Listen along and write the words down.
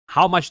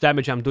how much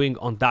damage I'm doing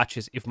on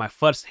Duchess if my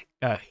first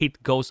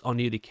hit goes on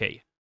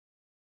UDK.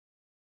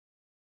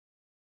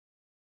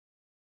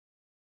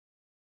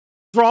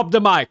 Drop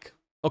the mic,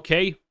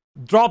 okay?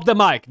 Drop the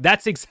mic.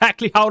 That's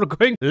exactly how we're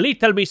going.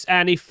 Little Miss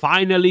Annie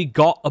finally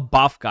got a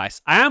buff,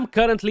 guys. I am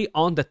currently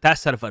on the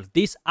test server.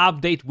 This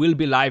update will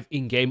be live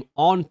in-game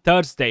on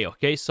Thursday,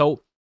 okay?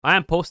 So I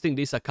am posting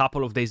this a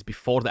couple of days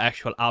before the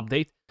actual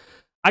update.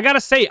 I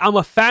gotta say, I'm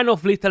a fan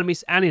of Little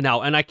Miss Annie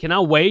now, and I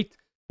cannot wait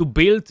to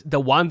build the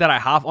one that I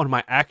have on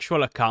my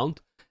actual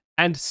account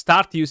and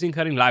start using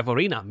her in live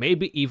arena,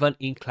 maybe even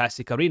in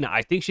classic arena.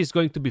 I think she's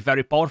going to be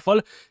very powerful.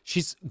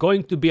 She's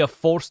going to be a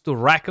force to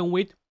reckon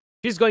with.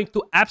 She's going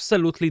to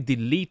absolutely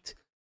delete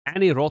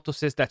any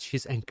Rotoses that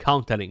she's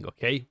encountering,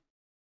 okay?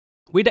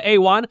 With the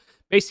A1,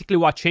 basically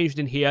what changed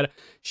in here,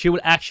 she will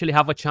actually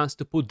have a chance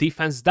to put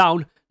defense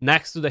down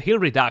next to the heal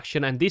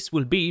reduction, and this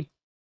will be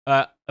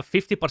a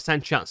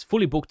 50% chance,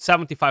 fully booked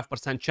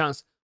 75%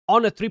 chance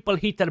on a triple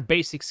hitter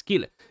basic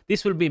skill.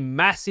 This will be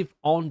massive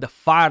on the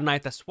Fire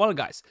Knight as well,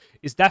 guys.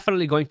 It's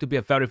definitely going to be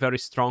a very, very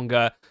strong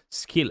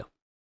skill.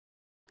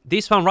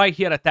 This one right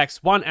here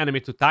attacks one enemy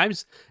 2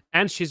 times,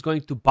 and she's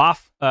going to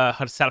buff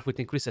herself with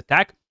increased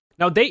attack.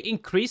 Now, they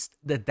increased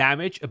the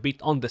damage a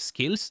bit on the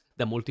skills,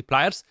 the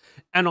multipliers,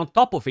 and on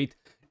top of it,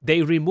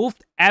 they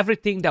removed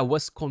everything that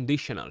was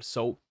conditional.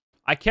 So,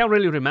 I can't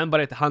really remember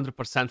it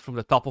 100% from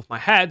the top of my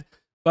head,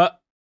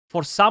 but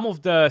for some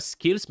of the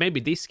skills, maybe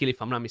this skill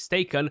if I'm not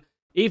mistaken,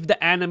 if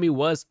the enemy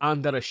was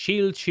under a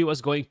shield, she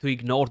was going to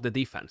ignore the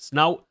defense.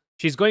 Now,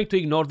 she's going to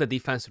ignore the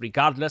defense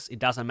regardless. It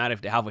doesn't matter if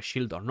they have a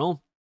shield or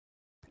no.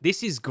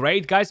 This is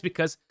great, guys,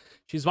 because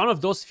she's one of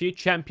those few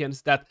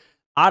champions that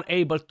are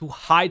able to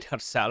hide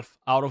herself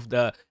out of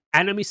the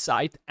enemy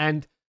sight,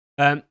 and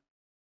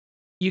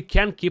you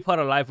can keep her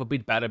alive a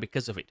bit better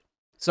because of it.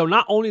 So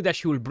not only that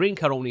she will bring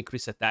her own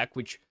increased attack,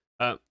 which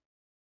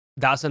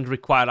doesn't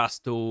require us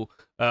to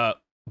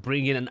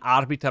bring in an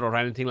arbiter or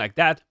anything like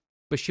that,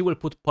 but she will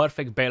put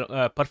perfect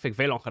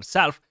veil on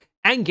herself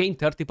and gain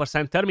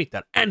 30% turn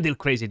meter and deal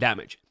crazy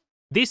damage.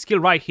 This skill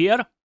right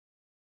here,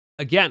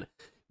 again,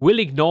 will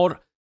ignore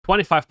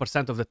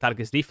 25% of the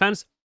target's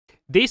defense.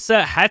 This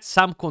had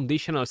some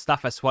conditional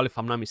stuff as well, if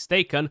I'm not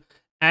mistaken,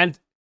 and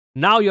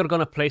now you're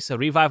gonna place a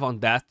revive on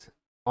that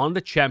on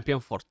the champion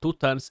for 2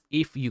 turns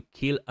if you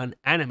kill an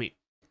enemy.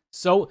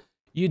 So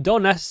you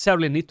don't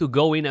necessarily need to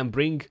go in and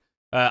bring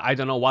I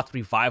don't know what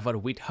reviver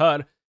with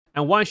her,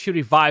 and once she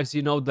revives,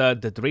 you know the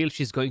drill.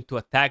 She's going to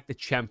attack the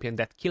champion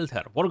that killed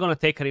her. We're gonna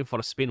take her in for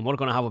a spin. We're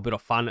gonna have a bit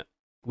of fun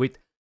with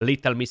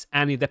Little Miss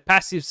Annie. The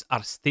passives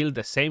are still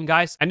the same,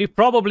 guys, and you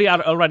probably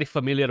are already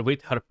familiar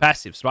with her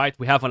passives, right?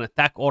 We have an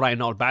attack aura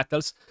in all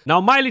battles. Now,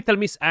 my Little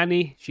Miss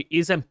Annie, she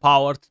is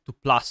empowered to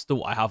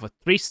 +2. I have a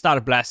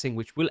 3-star blessing,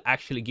 which will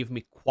actually give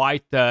me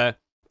quite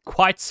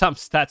some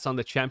stats on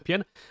the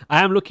champion.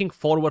 I am looking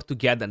forward to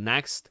get the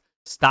next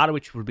star,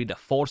 which will be the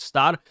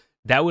 4-star.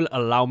 That will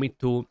allow me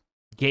to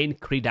gain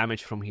crit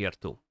damage from here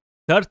too.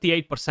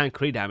 38%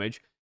 crit damage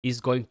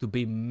is going to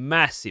be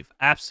massive,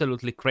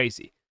 absolutely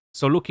crazy.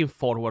 So looking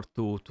forward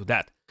to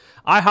that.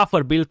 I have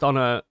her built on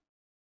a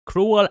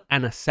Cruel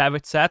and a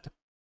Savage set.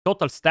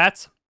 Total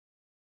stats,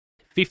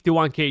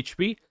 51k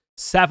HP,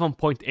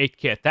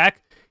 7.8k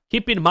attack.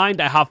 Keep in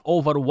mind I have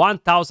over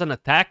 1000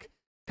 attack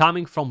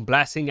coming from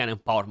Blessing and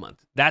Empowerment.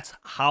 That's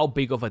how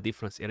big of a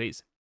difference it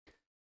is.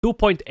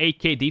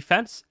 2.8k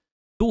defense,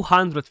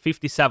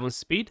 257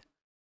 speed,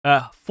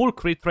 full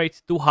crit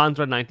rate,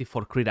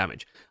 294 crit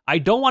damage. I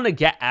don't want to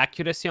get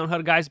accuracy on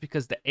her, guys,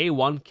 because the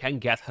A1 can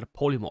get her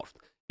polymorphed.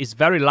 It's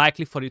very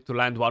likely for you to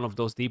land one of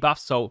those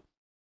debuffs, so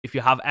if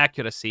you have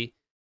accuracy,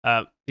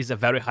 it's a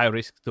very high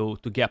risk to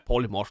get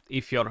polymorphed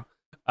if you're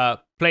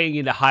playing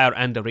in the higher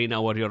end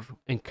arena where you're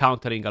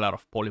encountering a lot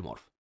of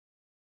polymorph.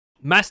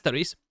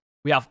 Masteries,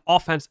 we have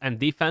offense and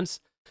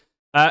defense.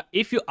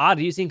 If you are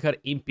using her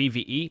in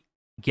PvE,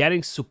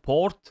 getting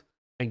support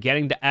and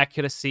getting the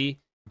accuracy,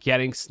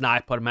 getting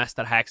sniper,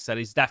 master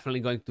hexer is definitely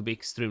going to be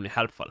extremely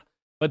helpful.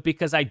 But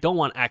because I don't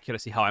want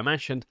accuracy, how I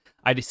mentioned,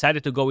 I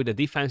decided to go with the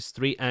defense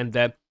 3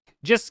 and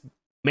just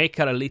make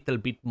her a little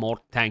bit more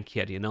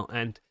tankier, you know,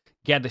 and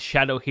get the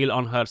shadow heal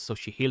on her so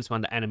she heals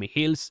when the enemy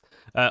heals,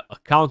 a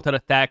counter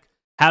attack,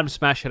 Helm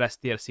Smasher as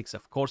tier 6,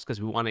 of course,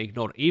 because we want to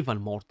ignore even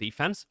more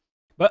defense.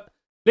 But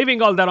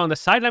leaving all that on the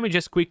side, let me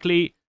just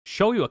quickly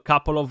show you a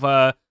couple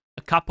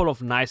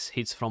of nice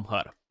hits from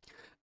her.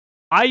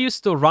 I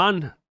used to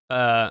run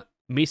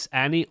Miss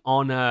Annie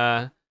on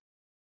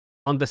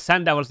the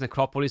Sand Devil's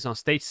Necropolis on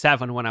stage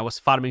 7 when I was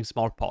farming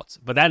small pots.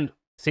 But then,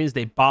 since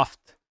they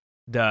buffed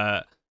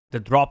the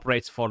drop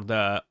rates for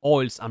the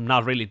oils, I'm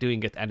not really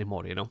doing it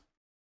anymore, you know.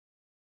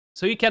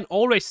 So you can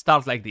always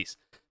start like this.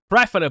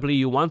 Preferably,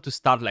 you want to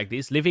start like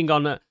this, leaving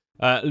an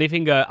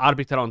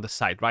Arbiter on the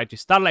side, right? You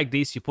start like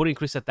this, you put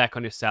increased attack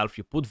on yourself,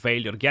 you put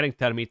Veil, you're getting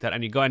turn meter,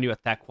 and you go and you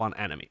attack one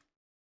enemy.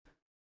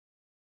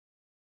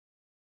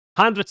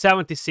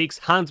 176,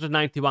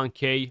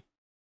 191k.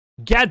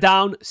 Get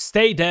down,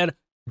 stay there,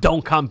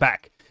 don't come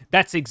back.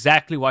 That's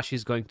exactly what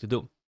she's going to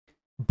do.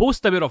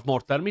 boost a bit of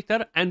more turn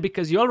meter, and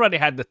because you already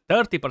had the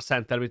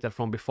 30% turn meter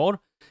from before,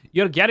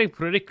 you're getting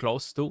pretty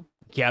close to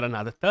get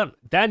another turn.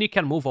 Then you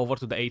can move over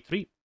to the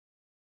A3.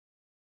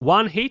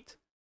 One hit,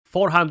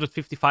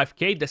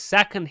 455k. The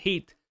second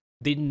hit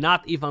did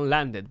not even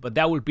land it, but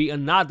that will be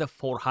another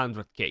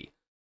 400k.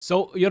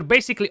 So you're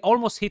basically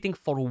almost hitting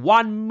for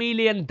 1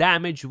 million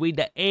damage with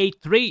the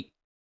A3.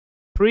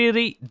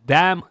 Pretty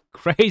damn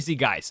crazy,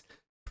 guys.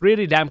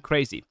 Pretty damn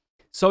crazy.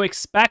 So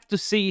expect to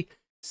see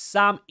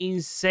some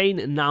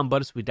insane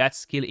numbers with that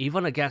skill,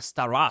 even against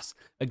Taras,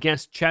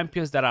 against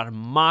champions that are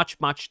much,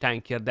 much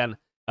tankier than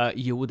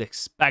you would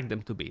expect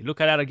them to be.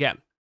 Look at that again.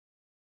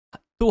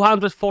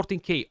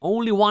 214k,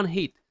 only one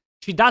hit.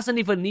 She doesn't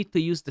even need to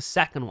use the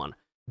second one.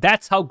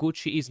 That's how good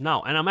she is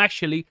now. And I'm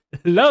actually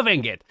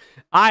loving it.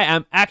 I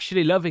am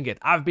actually loving it.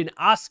 I've been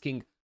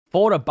asking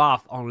for a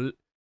buff on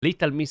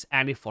Little Miss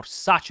Annie for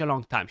such a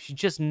long time. She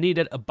just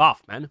needed a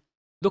buff, man.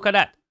 Look at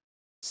that.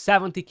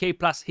 70k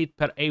plus hit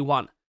per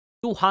A1.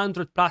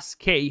 200 plus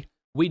K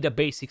with the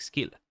basic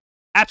skill.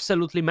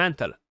 Absolutely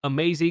mental.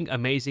 Amazing,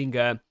 amazing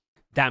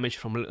damage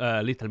from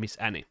Little Miss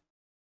Annie.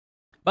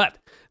 But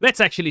let's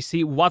actually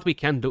see what we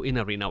can do in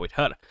arena with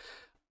her.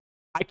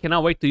 I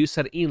cannot wait to use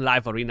her in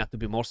live arena, to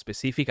be more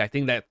specific. I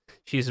think that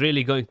she's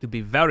really going to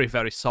be very,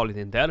 very solid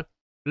in there.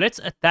 Let's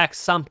attack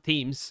some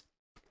teams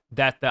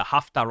that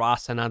have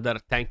Taras and other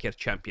tankier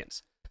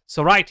champions.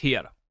 So right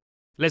here,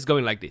 let's go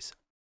in like this.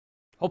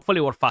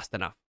 Hopefully we're fast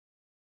enough.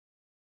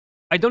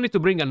 I don't need to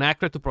bring an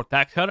Acre to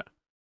protect her,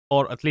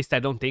 or at least I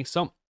don't think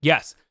so.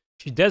 Yes,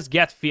 she does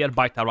get feared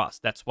by Taras.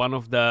 That's one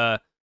of the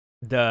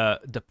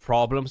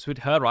problems with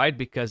her, right?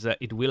 Because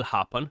it will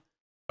happen.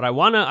 But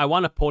I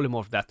wanna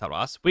polymorph that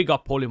Taras. We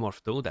got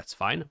polymorph too. That's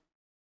fine.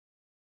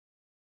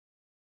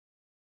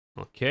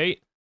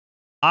 Okay.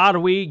 Are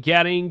we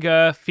getting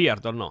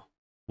feared or no?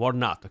 We're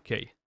not.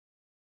 Okay.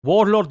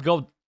 Warlord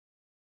go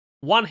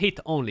one hit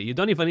only. You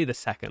don't even need a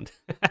second.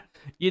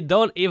 You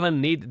don't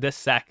even need the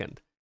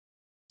second.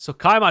 So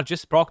Kaimar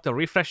just procced a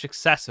refresh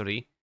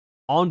accessory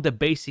on the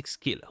basic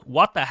skill.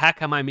 What the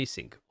heck am I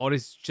missing? Or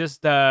is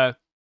just the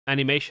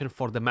animation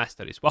for the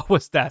masteries? What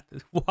was that?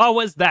 What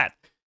was that?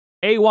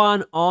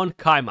 A1 on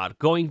Kaimar.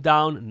 Going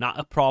down, not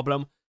a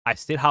problem. I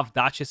still have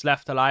Duchess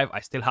left alive. I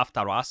still have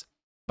Taras.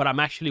 But I'm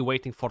actually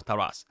waiting for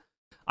Taras.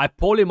 I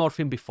polymorphed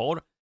him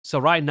before. So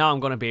right now I'm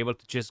going to be able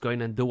to just go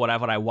in and do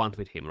whatever I want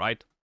with him,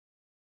 right?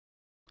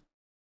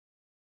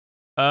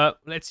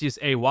 Let's use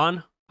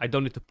A1. I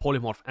don't need to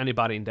polymorph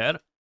anybody in there.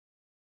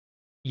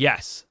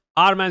 Yes,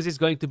 Armans is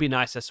going to be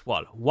nice as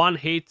well. One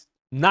hit,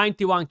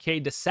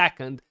 91k the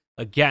second.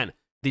 Again,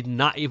 did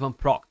not even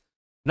proc.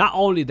 Not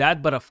only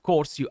that, but of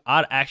course you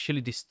are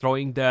actually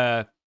destroying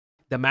the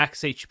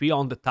max HP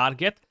on the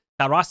target.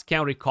 Taras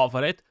can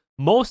recover it.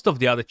 Most of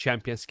the other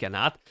champions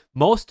cannot.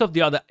 Most of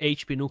the other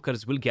HP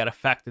nukers will get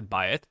affected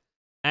by it.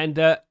 And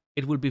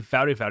it will be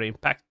very, very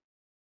impactful.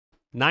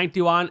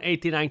 91,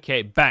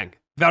 89k, bang.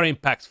 Very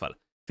impactful.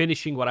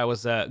 Finishing what I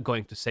was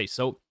going to say.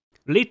 So,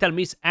 Little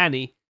Miss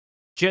Annie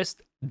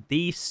just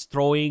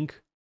destroying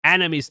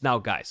enemies now,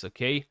 guys,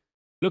 okay?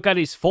 Look at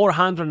this,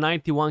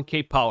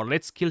 491k power.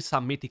 Let's kill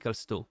some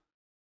mythicals too.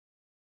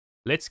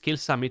 Let's kill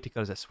some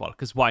mythicals as well,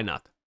 because why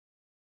not?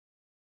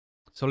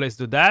 So let's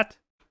do that.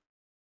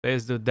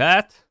 Let's do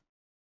that.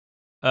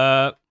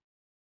 Let's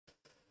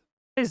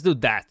do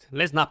that.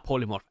 Let's not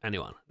polymorph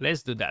anyone.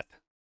 Let's do that.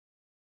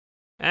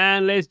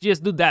 And let's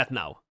just do that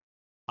now.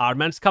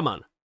 Armans, come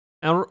on.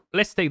 And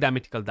let's take that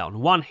mythical down.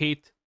 One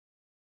hit.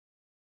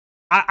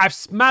 I've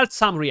smelled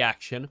some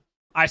reaction.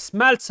 I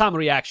smelled some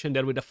reaction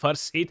there with the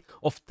first hit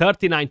of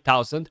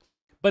 39,000.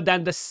 But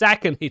then the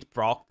second hit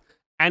proc.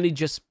 And it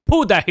just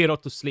put that hero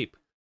to sleep.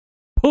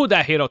 Put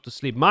that hero to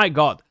sleep. My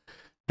god.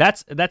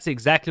 That's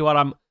exactly what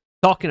I'm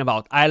talking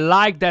about. I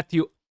like that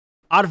you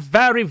are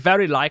very,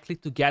 very likely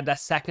to get that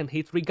second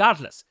hit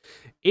regardless.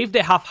 If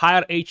they have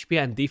higher HP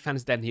and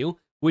defense than you,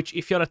 which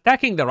if you're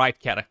attacking the right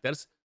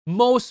characters,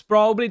 most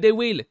probably they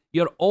will.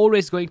 You're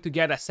always going to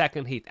get a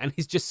second hit. And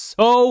it's just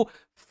so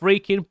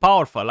freaking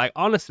powerful. Like,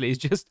 honestly, it's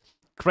just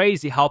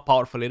crazy how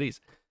powerful it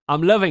is.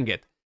 I'm loving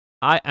it.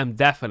 I am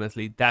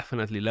definitely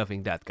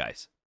loving that,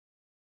 guys.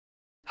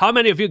 How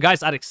many of you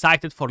guys are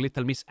excited for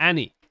Little Miss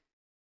Annie?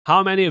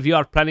 How many of you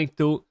are planning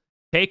to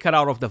take her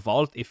out of the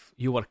vault if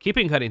you were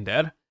keeping her in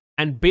there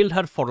and build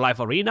her for live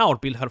arena or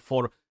build her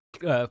for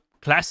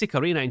classic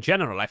arena in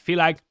general? I feel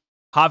like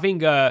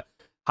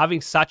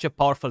having such a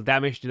powerful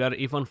damage dealer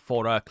even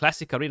for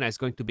classic arena is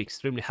going to be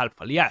extremely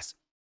helpful. Yes,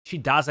 she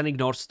doesn't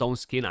ignore stone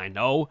skin. I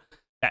know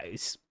that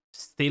is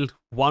still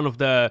one of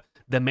the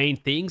main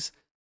things,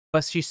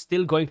 but she's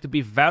still going to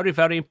be very,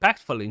 very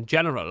impactful in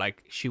general.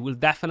 Like, she will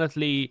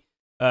definitely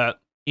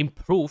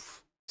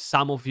improve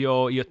some of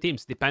your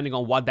teams depending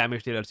on what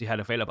damage dealers you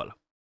had available.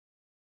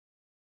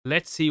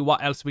 Let's see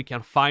what else we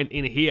can find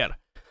in here.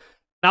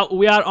 Now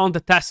we are on the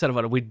test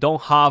server. We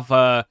don't have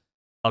a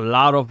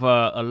lot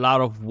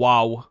of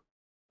WoW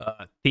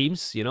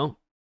teams, you know.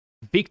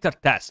 Victor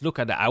test. Look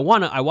at that. I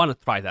wanna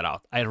try that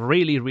out. I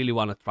really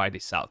wanna try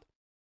this out.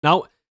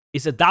 Now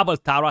It's a double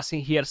Taras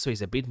in here, so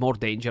it's a bit more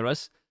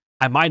dangerous.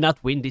 I might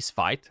not win this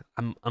fight.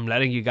 I'm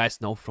letting you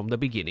guys know from the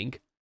beginning.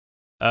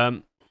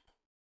 But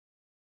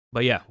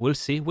yeah, we'll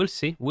see. We'll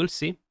see. We'll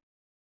see.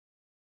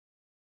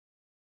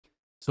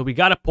 So we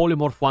got a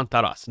polymorph one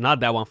Taras. Not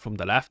that one from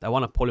the left. I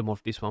want to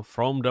polymorph this one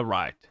from the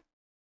right.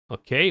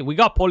 Okay, we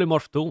got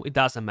polymorph too. It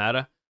doesn't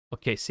matter.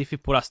 Okay, see if he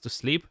put us to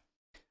sleep.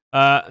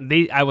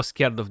 I was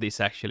scared of this,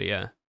 actually,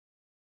 yeah.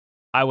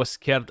 I was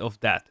scared of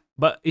that.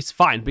 But it's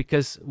fine,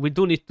 because we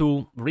do need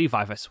to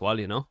revive as well,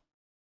 you know?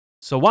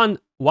 So one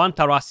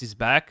Taras is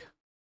back.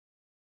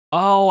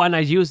 Oh, and I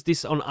used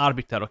this on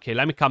Arbiter. Okay,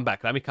 let me come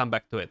back. Let me come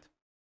back to it.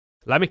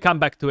 Let me come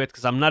back to it,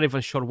 because I'm not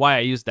even sure why I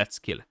used that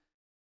skill.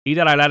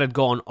 Either I let it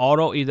go on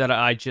auto, either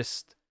I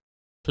just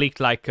clicked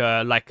like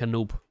a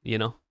noob, you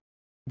know?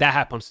 That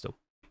happens too.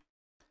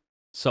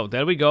 So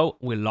there we go.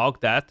 We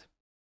log that.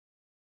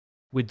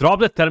 We drop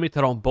the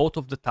thermometer on both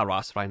of the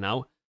Taras right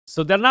now.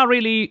 So they're not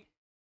really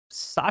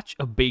such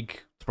a big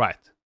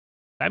threat.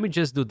 Let me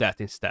just do that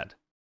instead.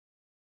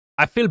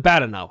 I feel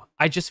better now.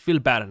 I just feel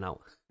better now.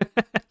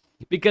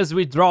 Because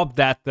we dropped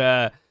that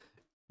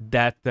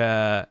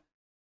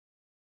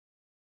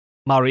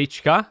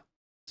Marichka.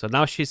 So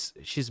now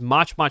she's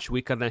much, much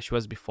weaker than she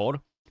was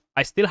before.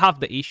 I still have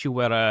the issue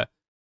where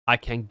I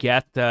can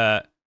get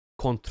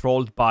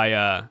controlled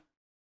by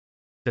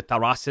the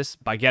Tarases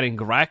by getting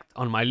wrecked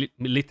on my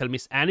Little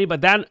Miss Annie. But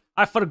then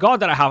I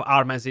forgot that I have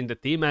Armans in the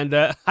team, and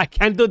I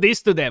can't do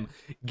this to them.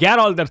 Get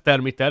all their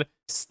thermometer,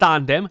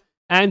 stun them,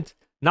 and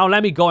now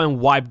let me go and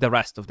wipe the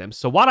rest of them.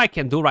 So what I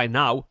can do right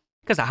now,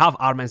 because I have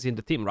Armans in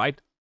the team, right?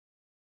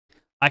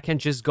 I can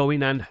just go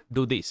in and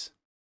do this.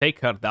 Take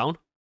her down.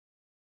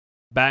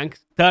 Bang.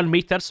 Turn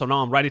meter, so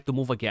now I'm ready to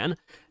move again.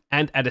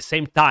 And at the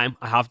same time,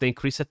 I have the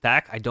increased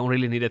attack. I don't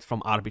really need it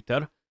from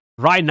Arbiter.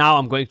 Right now,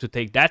 I'm going to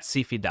take that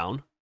Sifi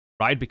down,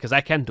 right? Because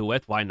I can do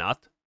it. Why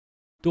not?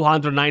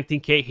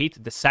 219k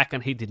hit. The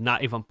second hit did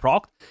not even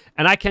proc.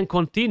 And I can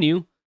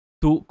continue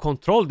to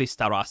control these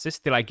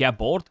Tarases till I get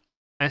bored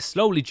and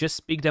slowly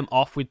just pick them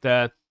off with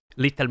the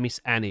Little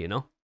Miss Annie, you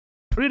know?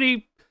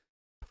 Pretty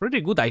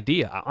good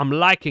idea. I'm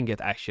liking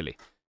it, actually.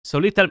 So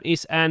Little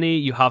Miss Annie,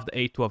 you have the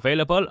A2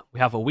 available. We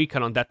have a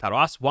weaken on that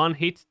Taras. 1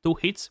 hit, 2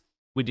 hits.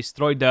 We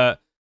destroyed the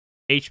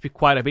HP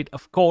quite a bit.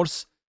 Of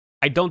course,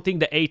 I don't think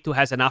the A2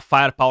 has enough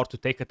firepower to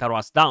take a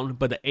Taras down,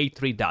 but the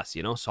A3 does,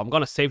 you know. So I'm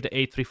gonna save the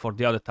A3 for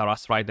the other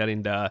Taras right there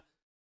in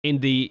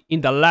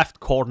the left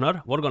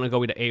corner. We're gonna go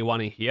with the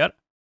A1 in here.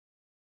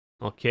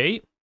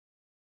 Okay.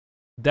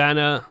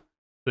 Then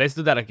let's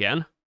do that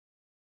again.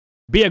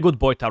 Be a good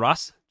boy,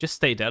 Taras. Just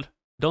stay there.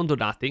 Don't do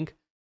nothing.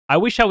 I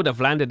wish I would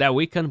have landed that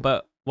weaken,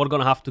 but we're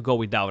gonna have to go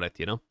without it,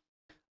 you know.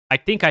 I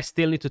think I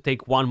still need to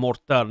take one more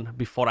turn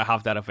before I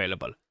have that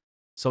available.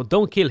 So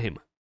don't kill him.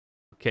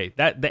 Okay,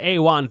 the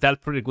A1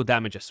 dealt pretty good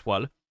damage as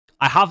well.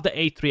 I have the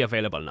A3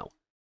 available now.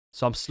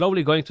 So I'm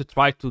slowly going to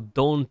try to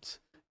don't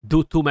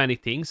do too many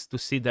things to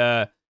see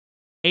the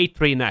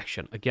A3 in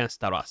action against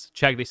Taras.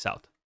 Check this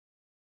out.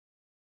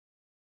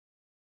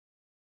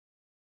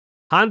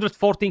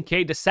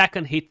 114k, the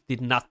second hit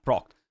did not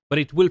proc. But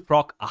it will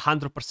proc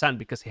 100%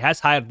 because he has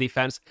higher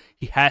defense,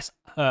 he has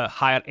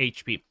higher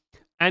HP.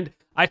 And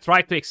I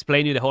tried to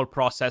explain you the whole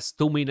process,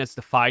 2 minutes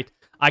the fight.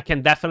 I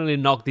can definitely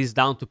knock this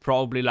down to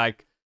probably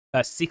like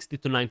 60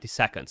 to 90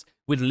 seconds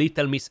with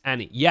Little Miss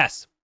Annie.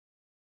 Yes,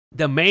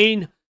 the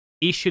main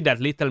issue that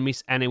Little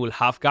Miss Annie will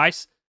have,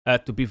 guys,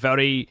 to be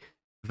very,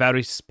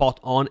 very spot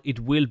on, it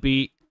will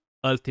be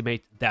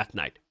Ultimate Death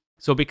Knight.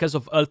 So because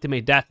of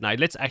Ultimate Death Knight,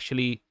 let's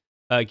actually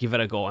give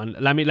it a go. And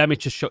let me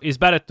just show. It's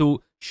better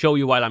to show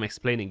you while I'm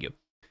explaining you.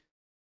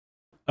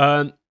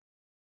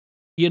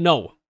 You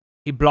know,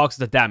 he blocks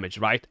the damage,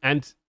 right?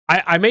 And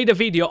I made a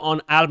video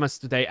on Almas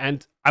today,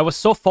 and I was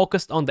so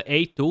focused on the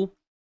A2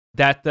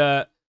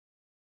 that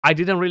I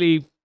didn't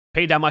really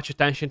pay that much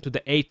attention to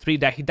the A3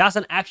 that he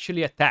doesn't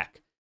actually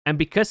attack. And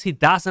because he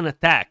doesn't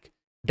attack,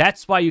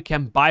 that's why you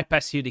can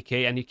bypass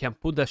UDK and you can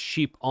put the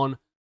ship on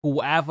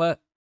whoever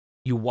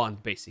you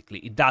want, basically.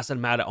 It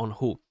doesn't matter on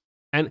who.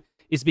 And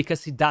it's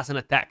because he doesn't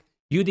attack.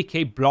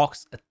 UDK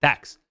blocks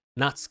attacks,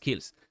 not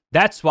skills.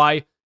 That's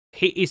why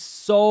he is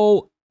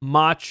so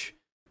much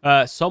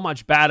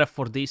better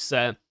for this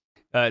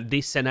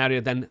this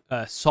scenario than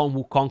Sun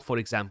Wukong, for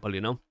example,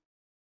 you know.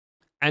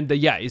 And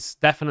yeah, it's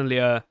definitely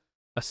a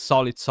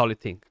solid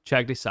thing.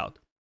 Check this out.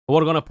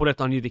 We're gonna put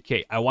it on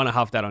UDK. I want to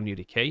have that on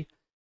UDK.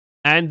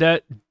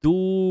 And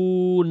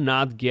do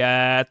not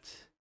get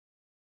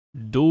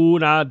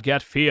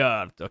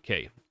feared.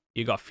 Okay,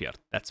 you got feared.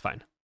 That's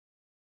fine.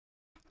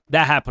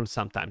 That happens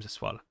sometimes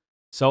as well.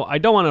 So I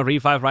don't want to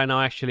revive right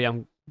now. Actually,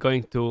 I'm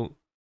going to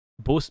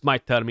boost my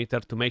thermometer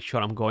to make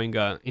sure I'm going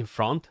in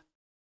front.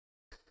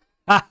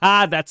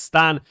 Haha, that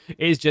stun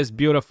is just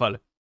beautiful.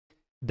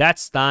 That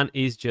stun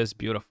is just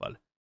beautiful.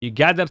 You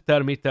gather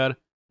thermometer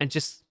and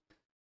just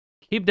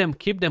keep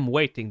them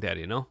waiting there,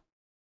 you know.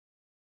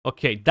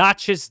 Okay,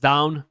 Dutch is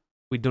down.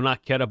 We do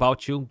not care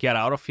about you. Get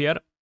out of here.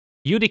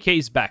 UDK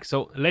is back.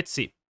 So let's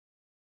see.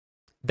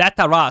 That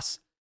Taras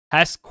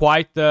has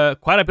quite a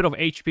bit of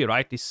HP,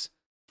 right? It's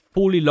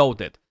fully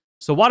loaded.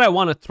 So what I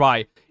want to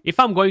try, if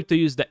I'm going to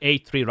use the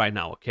A3 right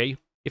now, okay?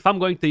 If I'm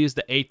going to use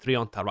the A3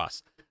 on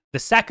Taras, the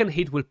second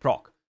hit will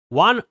proc.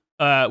 One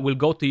will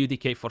go to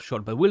UDK for sure,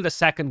 but will the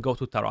second go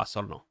to Taras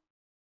or no?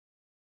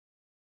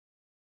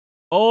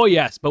 Oh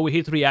yes, but we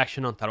hit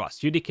reaction on Taras.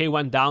 UDK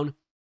went down.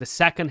 The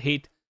second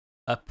hit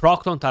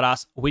procced on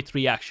Taras with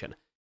reaction.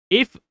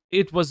 If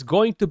it was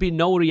going to be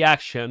no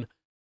reaction,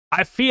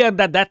 I fear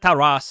that that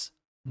Taras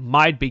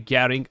might be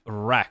getting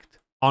wrecked.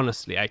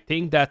 Honestly, I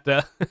think that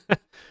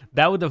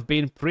that would have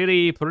been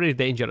pretty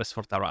dangerous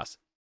for Taras.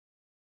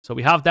 So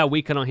we have that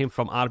weaken on him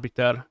from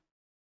Arbiter.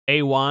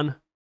 A1,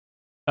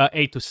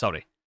 A2,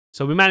 sorry.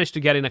 So we managed to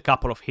get in a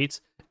couple of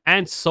hits,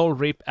 and Soul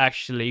Rip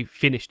actually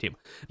finished him.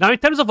 Now, in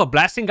terms of a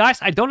blessing, guys,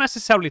 I don't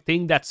necessarily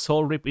think that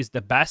Soul Rip is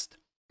the best.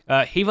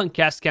 Heaven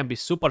Cast can be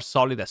super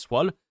solid as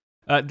well.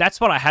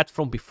 That's what I had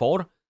from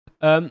before.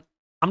 I'm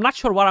not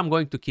sure what I'm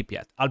going to keep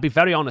yet. I'll be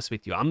very honest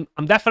with you.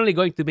 I'm definitely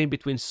going to be in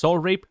between Soul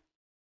Rip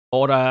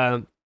or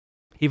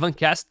Heaven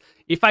Cast.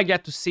 If I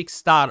get to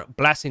 6-star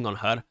blessing on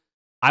her,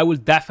 I will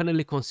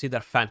definitely consider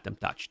Phantom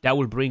Touch. That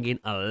will bring in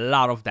a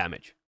lot of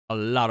damage. A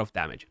lot of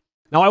damage.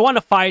 Now, I want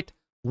to fight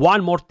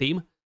one more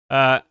team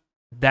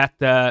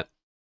that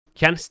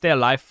can stay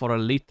alive for a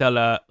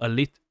little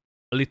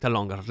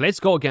longer. Let's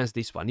go against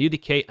this one.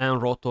 UDK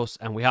and Rotos,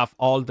 and we have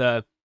all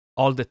the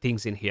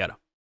things in here.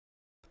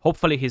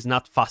 Hopefully, he's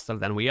not faster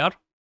than we are.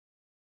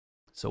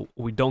 So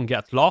we don't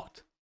get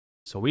locked.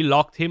 So we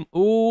locked him.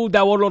 Ooh,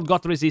 that Warlord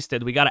got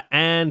resisted. We gotta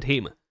end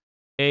him.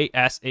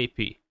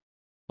 ASAP.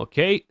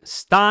 Okay,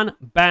 stun,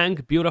 bang,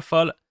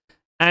 beautiful.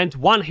 And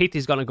one hit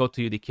is gonna go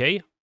to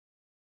UDK.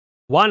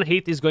 One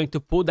hit is going to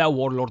put that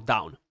Warlord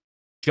down.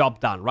 Job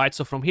done, right?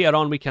 So from here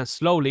on, we can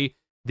slowly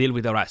deal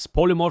with the rest.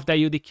 Polymorph that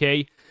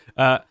UDK.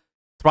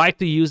 Try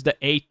to use the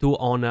A2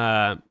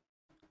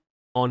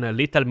 on a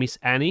Little Miss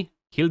Annie.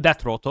 Kill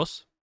that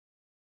Rotos.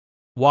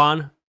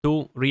 1,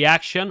 2,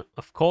 reaction,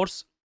 of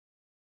course.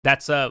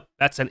 That's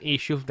an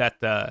issue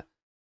that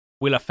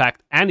will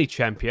affect any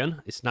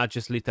champion. It's not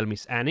just Little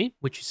Miss Annie,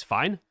 which is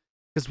fine.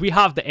 Because we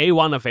have the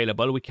A1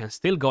 available, we can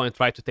still go and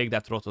try to take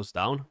that Rotos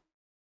down.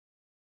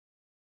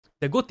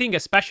 The good thing,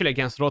 especially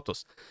against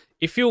Rotos,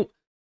 if you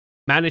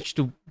manage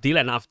to deal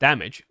enough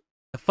damage,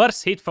 the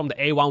first hit from the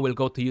A1 will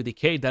go to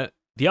UDK,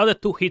 the other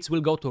 2 hits will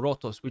go to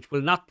Rotos, which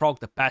will not proc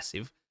the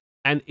passive,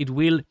 and it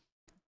will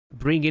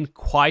bring in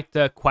quite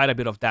a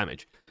bit of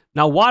damage.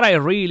 Now, what I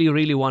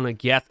really want to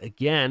get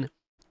again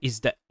is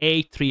the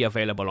A3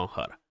 available on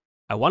her.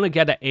 I want to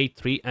get the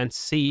A3 and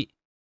see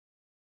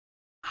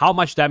how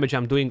much damage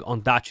I'm doing on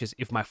Duchess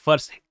if my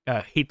first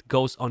hit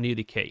goes on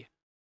UDK.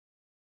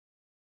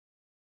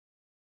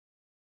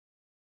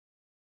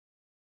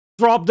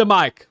 Drop the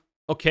mic,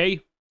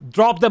 okay?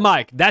 Drop the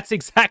mic. That's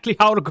exactly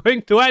how we're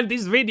going to end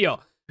this video.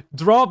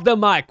 Drop the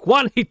mic.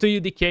 One hit to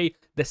UDK.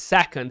 The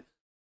second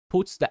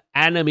puts the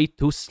enemy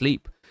to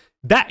sleep.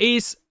 That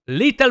is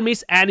Little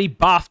Miss Annie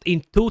buffed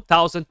in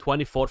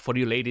 2024 for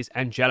you, ladies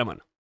and gentlemen.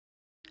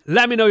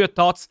 Let me know your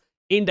thoughts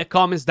in the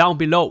comments down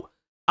below.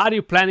 Are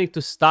you planning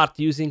to start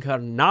using her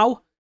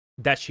now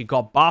that she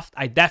got buffed?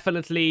 I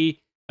definitely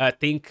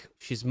think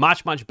she's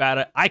much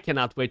better. I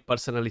cannot wait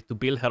personally to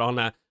build her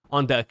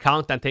on the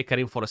account and take her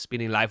in for a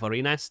spin in live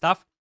arena and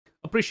stuff.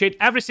 Appreciate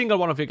every single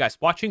one of you guys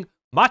watching.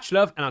 Much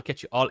love, and I'll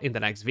catch you all in the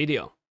next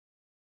video.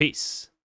 Peace.